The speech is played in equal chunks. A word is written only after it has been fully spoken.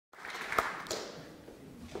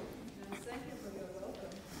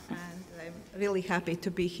really happy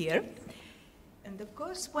to be here. And of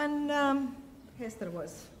course, when Hester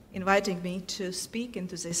was inviting me to speak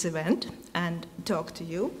into this event and talk to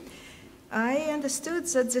you, I understood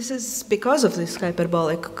that this is because of this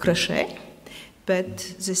hyperbolic crochet, but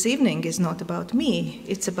this evening is not about me.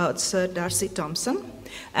 It's about Sir Darcy Thompson,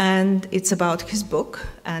 and it's about his book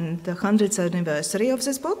and the 100th anniversary of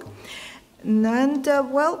this book. And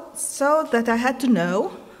well, so that I had to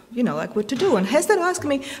know, like what to do. And Hester asked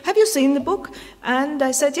me, have you seen the book? And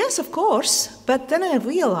I said, yes, of course. But then I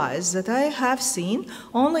realized that I have seen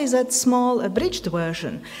only that small abridged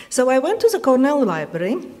version. So I went to the Cornell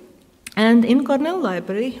Library, and in Cornell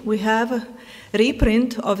Library we have a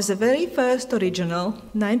reprint of the very first original,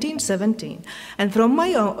 1917. And from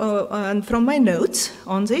my notes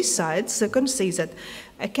on these sides, you can see that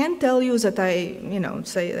I can't tell you that I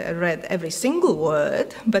read every single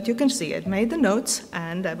word, but you can see I made the notes,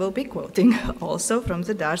 and I will be quoting also from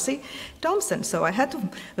the Darcy Thompson. So I had to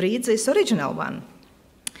read this original one.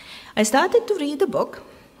 I started to read the book,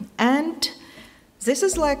 and this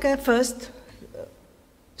is like a first.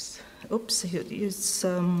 Oops,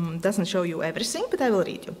 it doesn't show you everything, but I will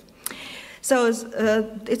read you. So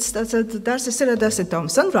Darcy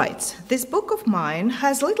Thompson writes, "This book of mine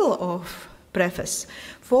has little of preface,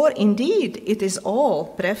 for indeed it is all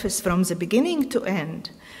preface from the beginning to end.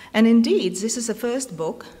 And indeed this is the first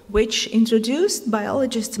book which introduced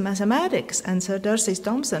biologists' mathematics, and Sir Darcy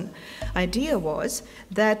Thompson's idea was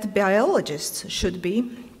that biologists should be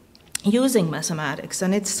using mathematics,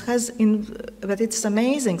 and but it's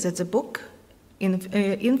amazing that the book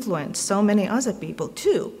influenced so many other people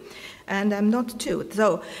too, and I'm not too.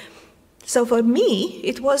 So for me,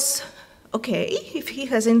 it was okay, if he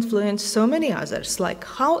has influenced so many others, like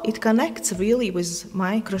how it connects really with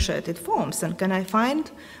my crocheted forms, and can I find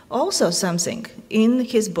also something in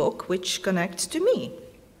his book which connects to me?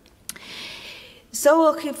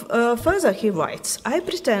 So further he writes, I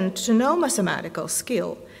pretend to know mathematical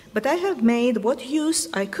skill, but I have made what use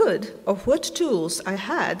I could of what tools I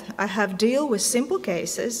had. I have dealt with simple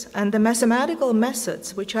cases, and the mathematical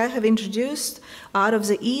methods which I have introduced are of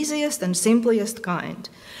the easiest and simplest kind.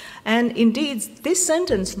 And indeed, this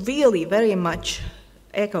sentence really very much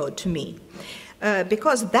echoed to me,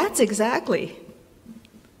 because that's exactly,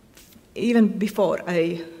 even before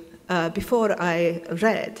I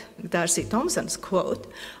read Darcy Thompson's quote,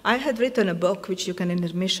 I had written a book which you can, in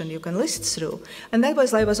intermission, you can list through. And that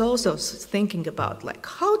was, I was also thinking about like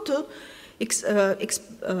how to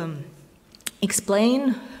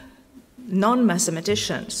explain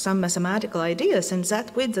non-mathematicians some mathematical ideas in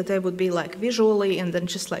that way that they would be like visually and then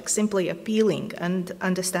just like simply appealing and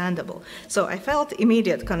understandable. So I felt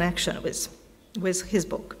immediate connection with his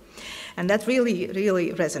book. And that really,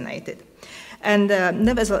 really resonated. And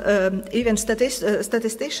even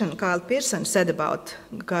statistician Carl Pearson said about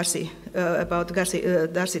Darcy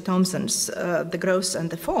Thompson's The Growth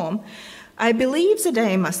and the Form, I believe the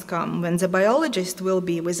day must come when the biologist will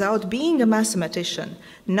be, without being a mathematician,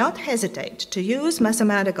 not hesitate to use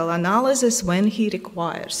mathematical analysis when he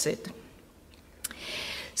requires it.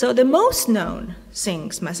 So the most known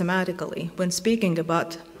things mathematically when speaking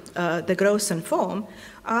about the growth and form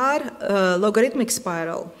are logarithmic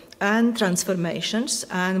spiral and transformations,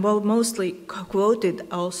 and well, mostly quoted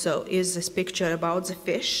also is this picture about the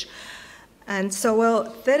fish. And so,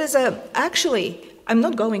 well, there is actually, I'm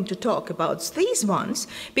not going to talk about these ones,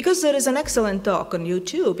 because there is an excellent talk on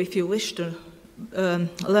YouTube if you wish to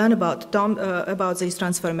learn about these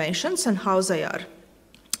transformations and how they are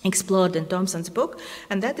explored in Thompson's book,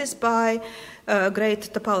 and that is by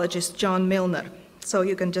great topologist John Milner. So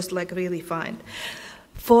you can just like really find.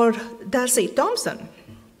 For Darcy Thompson,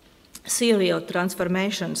 theory of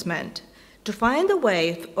transformations meant to find a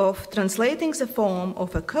way of translating the form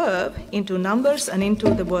of a curve into numbers and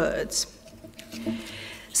into the words.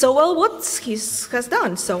 So, well, what he has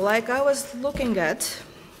done, so like I was looking at,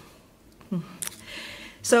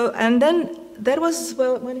 so, and then there was,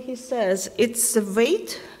 well, when he says it's the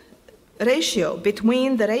weight ratio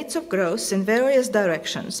between the rates of growth in various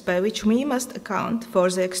directions by which we must account for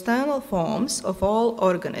the external forms of all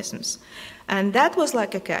organisms. And that was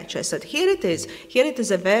like a catch. I said, here it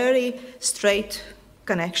is a very straight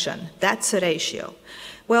connection. That's a ratio.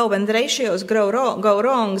 Well, when the ratios go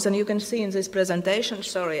wrong, then you can see in this presentation,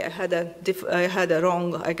 sorry, I had a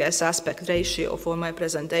wrong, I guess, aspect ratio for my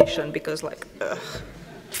presentation because like, ugh.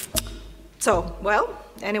 So, well,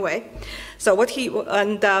 anyway, so what he,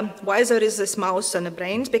 and why there is this mouse and the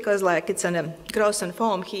brains, because like it's in a growth and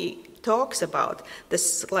form, he talks about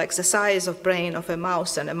this, like the size of brain of a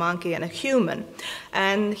mouse and a monkey and a human.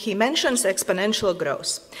 And he mentions exponential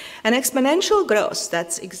growth. And exponential growth,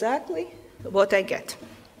 that's exactly what I get.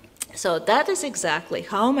 So that is exactly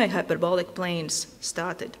how my hyperbolic planes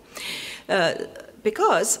started.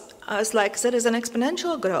 Because I was like, there is an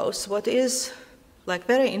exponential growth, what is like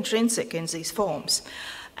very intrinsic in these forms.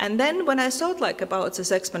 And then when I thought like about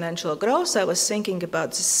this exponential growth, I was thinking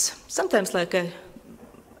about this sometimes like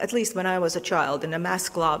at least when I was a child in a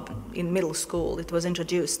math club in middle school, it was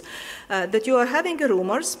introduced, that you are having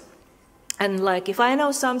rumors, and like if I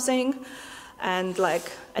know something, and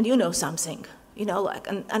you know something, you know, like,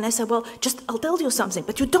 and I said, well, just I'll tell you something,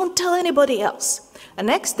 but you don't tell anybody else. And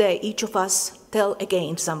next day, each of us tell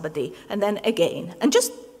again somebody, and then again, and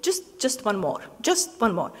just one more, just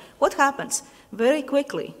one more. What happens? Very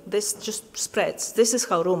quickly, this just spreads. This is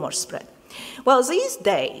how rumors spread. Well, these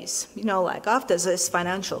days, you know, like after this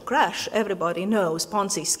financial crash, everybody knows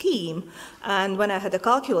Ponzi scheme. And when I had a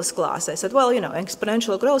calculus class, I said, well, you know,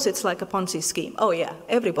 exponential growth, it's like a Ponzi scheme. Oh yeah,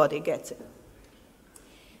 everybody gets it.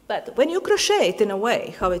 But when you crochet it in a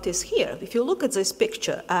way, how it is here, if you look at this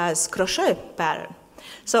picture as crochet pattern,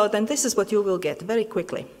 so then this is what you will get very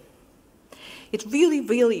quickly. It really,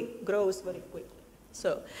 really grows very quickly.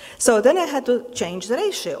 So then I had to change the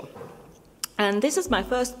ratio. And this is my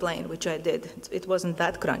first plane, which I did. It wasn't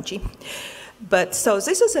that crunchy. But so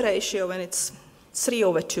this is a ratio when it's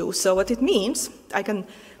 3/2. So what it means, I can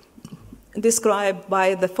describe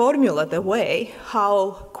by the formula, the way,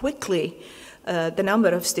 how quickly the number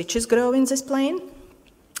of stitches grow in this plane.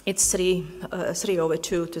 It's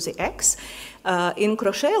 3/2 to the x. In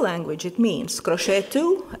crochet language, it means crochet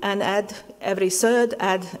 2 and add every third,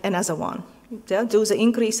 add another one. Yeah, do the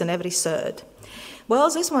increase in every third. Well,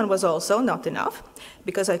 this one was also not enough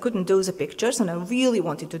because I couldn't do the pictures, and I really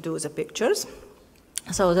wanted to do the pictures.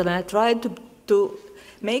 So then I tried to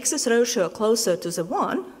make this ratio closer to the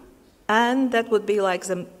 1, and that would be like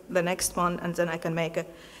the next one, and then I can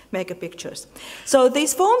make a pictures. So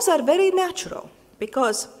these forms are very natural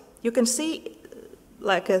because you can see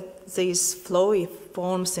like these flowy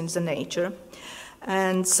forms in the nature.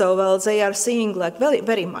 And so, well, they are seeing like very,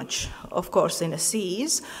 very much, of course, in the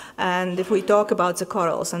seas. And if we talk about the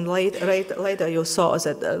corals, and later you saw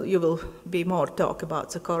that you will be more talk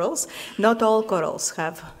about the corals. Not all corals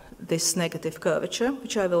have this negative curvature,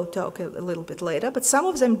 which I will talk a little bit later, but some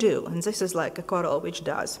of them do, and this is like a coral which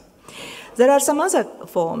does. There are some other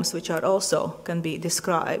forms which are also can be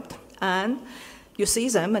described, and you see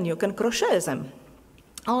them and you can crochet them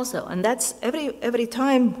also. And that's every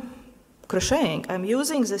time crocheting, I'm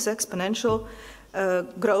using this exponential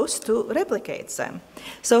growth to replicate them.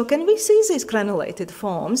 So can we see these granulated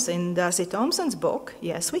forms in Darcy Thompson's book?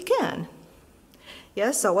 Yes, we can.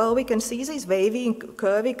 Yes, so well, we can see these wavy,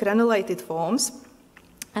 curvy, granulated forms.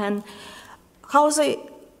 And how the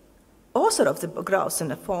author of the growth in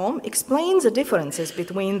the form explains the differences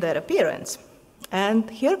between their appearance. And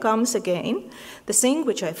here comes again, the thing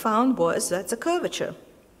which I found was that's a curvature.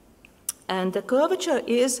 And the curvature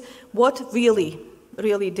is what really,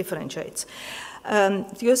 really differentiates.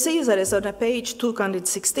 You see there is on page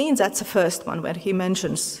 216, that's the first one where he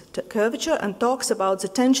mentions the curvature and talks about the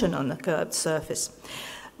tension on the curved surface.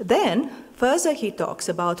 Then, further he talks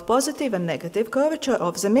about positive and negative curvature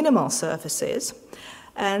of the minimal surfaces,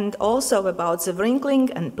 and also about the wrinkling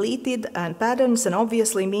and pleated and patterns, and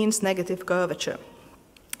obviously means negative curvature.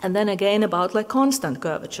 And then again about like constant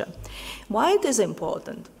curvature. Why it is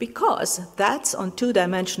important? Because that's on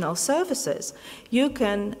two-dimensional surfaces. You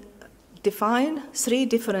can define 3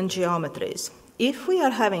 different geometries. If we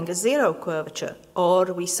are having a zero curvature, or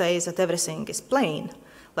we say that everything is plane,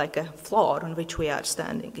 like a floor on which we are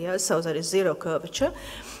standing, yeah? So there is zero curvature.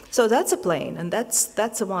 So that's a plane, and that's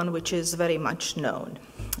the one which is very much known.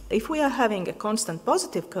 If we are having a constant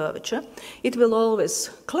positive curvature, it will always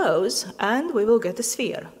close, and we will get a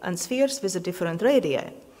sphere, and spheres with a different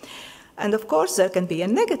radii. And of course, there can be a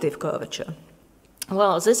negative curvature.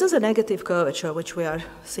 Well, this is a negative curvature which we are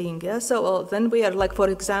seeing, yeah? So then we are like, for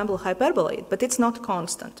example, hyperboloid, but it's not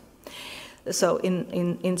constant. So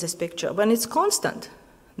in this picture, when it's constant,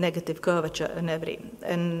 negative curvature in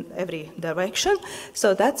every direction,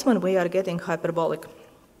 so that's when we are getting hyperbolic.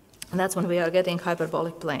 And that's when we are getting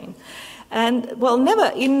hyperbolic plane. And well,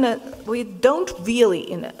 we don't really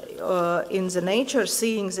in the nature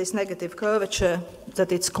seeing this negative curvature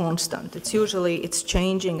that it's constant. It's usually, it's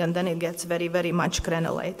changing, and then it gets very, very much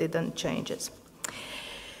granulated and changes.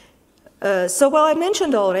 So well, I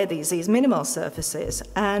mentioned already these minimal surfaces,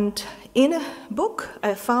 and in a book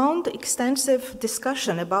I found extensive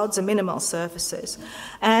discussion about the minimal surfaces.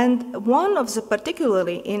 And one of the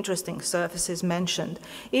particularly interesting surfaces mentioned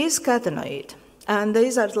is catenoid. And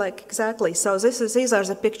these are like exactly, so these are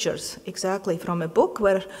the pictures exactly from a book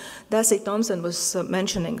where Darcy Thompson was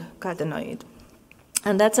mentioning catenoid.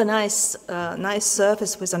 And that's a nice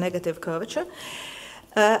surface with a negative curvature.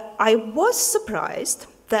 I was surprised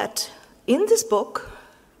that in this book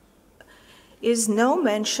is no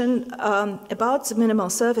mention about the minimal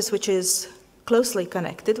surface, which is closely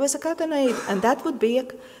connected with a catenoid, and that would be a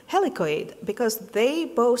helicoid, because they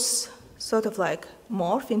both sort of like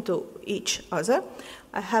morph into each other.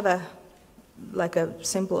 I have a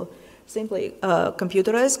simply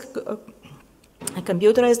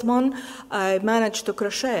computerized one. I managed to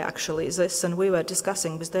crochet actually this, and we were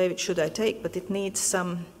discussing with David, should I take, but it needs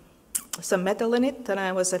some metal in it, and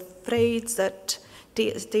I was afraid that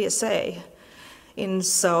TSA in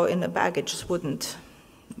the baggage wouldn't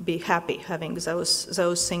be happy having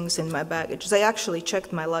those things in my baggage. They actually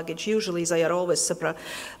checked my luggage. Usually they are always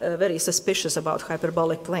very suspicious about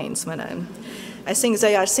hyperbolic planes when I think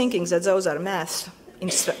they are thinking that those are math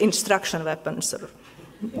instruction weapons.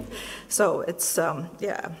 So it's,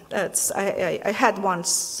 I had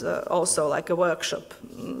once also like a workshop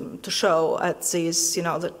to show at these,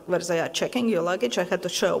 where they are checking your luggage. I had to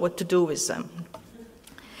show what to do with them.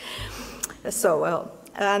 So,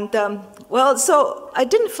 so I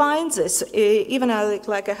didn't find this, even I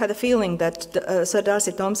had a feeling that Sir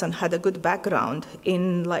Darcy Thompson had a good background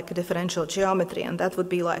in like differential geometry, and that would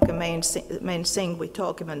be like a main thing we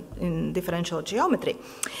talk about in differential geometry.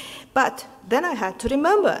 But then I had to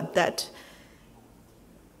remember that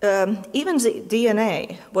even the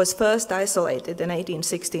DNA was first isolated in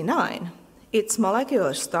 1869. Its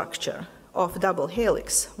molecular structure of double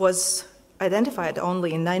helix was identified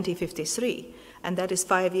only in 1953, and that is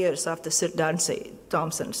 5 years after Sir Darcy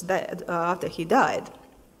Thompson's death, after he died.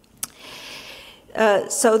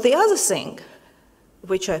 So the other thing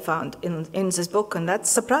which I found in this book, and that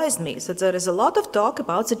surprised me, is that there is a lot of talk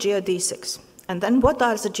about the geodesics. And then what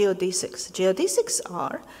are the geodesics? Geodesics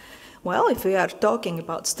are, well, if we are talking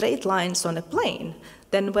about straight lines on a plane,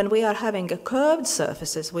 then when we are having a curved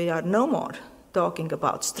surfaces, we are no more talking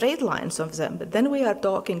about straight lines of them, but then we are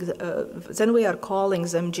calling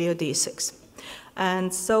them geodesics.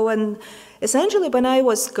 And so essentially when I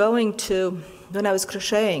was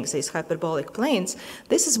crocheting these hyperbolic planes,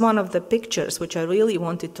 this is one of the pictures which I really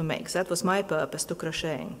wanted to make. That was my purpose to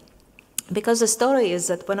crocheting. Because the story is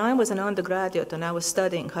that when I was an undergraduate and I was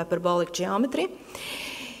studying hyperbolic geometry,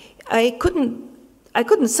 I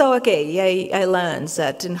learned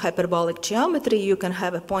that in hyperbolic geometry you can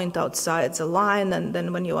have a point outside the line, and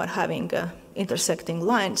then when you are having intersecting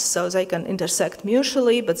lines, so they can intersect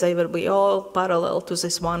mutually, but they will be all parallel to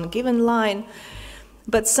this one given line.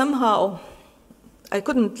 But somehow I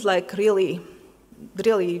couldn't really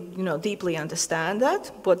deeply understand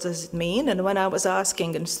that. What does it mean? And when I was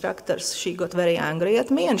asking instructors, she got very angry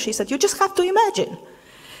at me, and she said, you just have to imagine.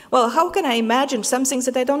 Well, how can I imagine something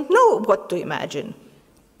that I don't know what to imagine?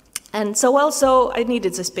 And so also I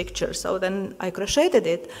needed this picture, so then I crocheted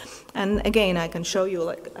it, and again I can show you,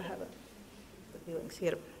 like I have the feelings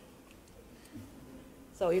here.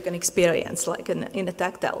 So you can experience like in a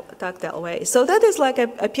tactile way. So that is like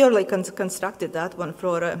I purely constructed that one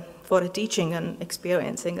for a teaching and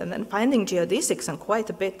experiencing, and then finding geodesics, and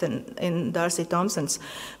quite a bit in Darcy Thompson's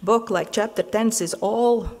book. Like chapter 10 is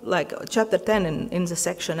all, like chapter 10 in the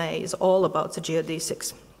section A is all about the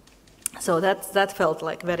geodesics. So that felt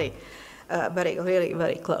like really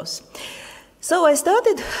very close. So I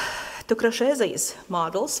started to crochet these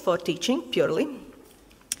models for teaching purely.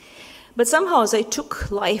 But somehow they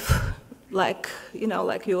took life, like you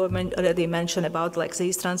already mentioned about like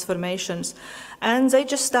these transformations, and they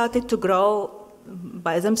just started to grow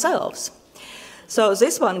by themselves. So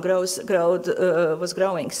this one was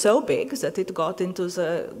growing so big that it got into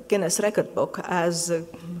the Guinness record book as the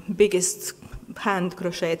biggest hand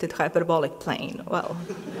crocheted hyperbolic plane. Well,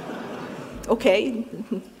 okay.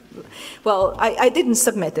 Well, I didn't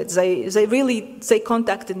submit it. They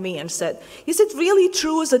contacted me and said, is it really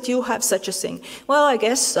true that you have such a thing? Well, I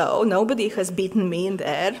guess so. Nobody has beaten me in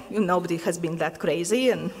there. Nobody has been that crazy.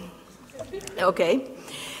 And okay.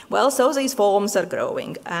 Well, so these forms are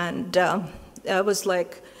growing. And I was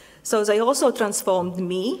like, so they also transformed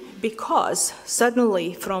me, because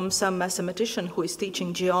suddenly from some mathematician who is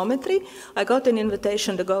teaching geometry, I got an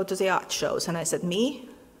invitation to go to the art shows. And I said, me?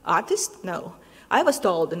 Artist? No. I was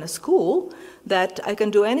told in a school that I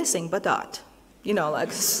can do anything but art,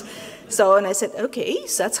 so, and I said, okay,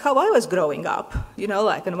 so that's how I was growing up,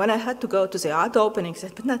 and when I had to go to the art opening, I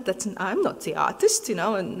said, but I'm not the artist,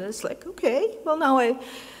 and it's like, okay, well, now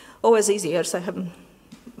over these years I haven't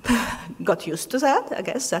got used to that, I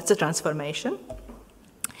guess, that's a transformation.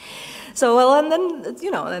 So, well, and then,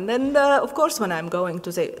 you know, and then, of course, when I'm going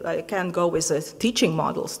to I can't go with teaching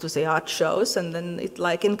models to the art shows, and then it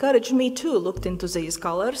like encouraged me too, looked into these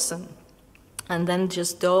colors and then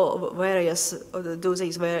just do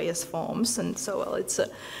these various forms. And so, well, it's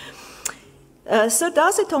so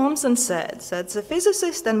Darcy Thompson said that the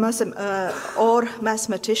physicist and or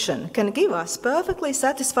mathematician can give us perfectly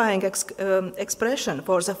satisfying expression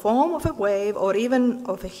for the form of a wave or even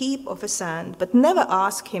of a heap of sand, but never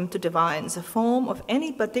ask him to divine the form of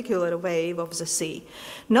any particular wave of the sea,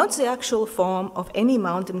 not the actual form of any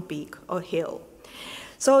mountain peak or hill.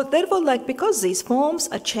 So therefore, like, because these forms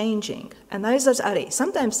are changing, and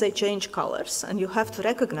sometimes they change colors, and you have to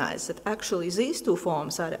recognize that actually these two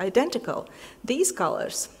forms are identical. These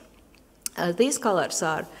colors are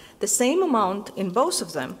the same amount in both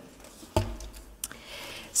of them.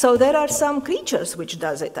 So there are some creatures which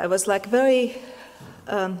does it. I was like very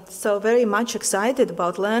much excited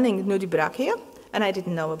about learning nudibranchia. And I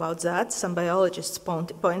didn't know about that. Some biologists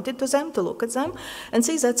pointed to them to look at them and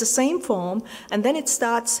see that's the same form, and then it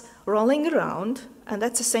starts rolling around, and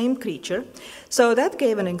that's the same creature. So that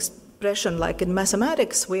gave an expression, like in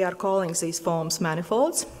mathematics, we are calling these forms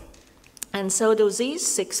manifolds. And so do these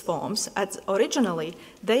 6 forms, originally,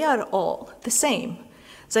 they are all the same.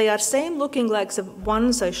 They are same looking like the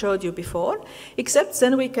ones I showed you before, except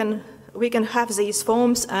then we can have these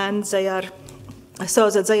forms and they are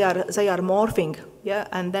so that they are morphing, yeah,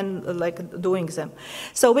 and then like doing them.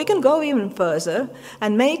 So we can go even further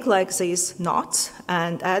and make like these knots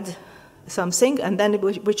and add something, and then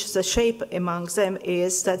which the shape among them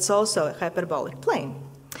is, that's also a hyperbolic plane.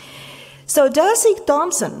 So Darcy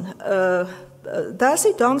Thompson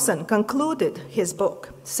concluded his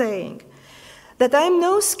book saying that I am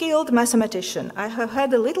no skilled mathematician. I have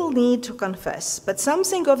had a little need to confess, but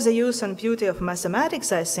something of the use and beauty of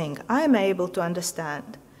mathematics, I think, I am able to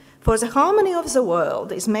understand. For the harmony of the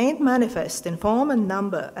world is made manifest in form and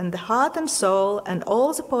number, and the heart and soul and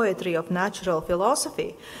all the poetry of natural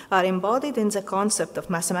philosophy are embodied in the concept of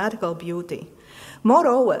mathematical beauty.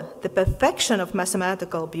 Moreover, the perfection of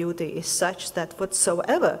mathematical beauty is such that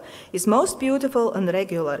whatsoever is most beautiful and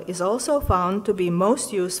regular is also found to be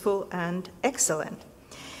most useful and excellent.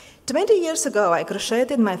 20 years ago, I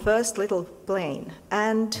crocheted my first little plane,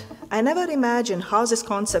 and I never imagined how this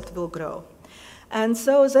concept will grow. And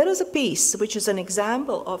so there is a piece which is an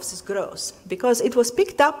example of this growth, because it was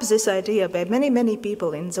picked up, this idea, by many, many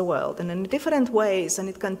people in the world, and in different ways, and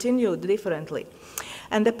it continued differently.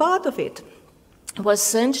 And a part of it was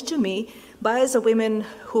sent to me by the women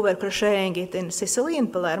who were crocheting it in Sicily, in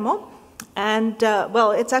Palermo, and,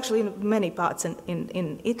 well, it's actually in many parts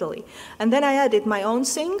in Italy. And then I added my own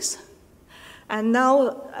things, and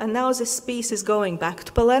now this piece is going back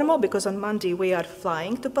to Palermo, because on Monday we are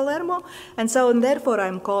flying to Palermo, and so therefore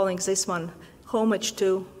I'm calling this one Homage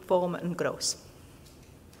to Form and Growth.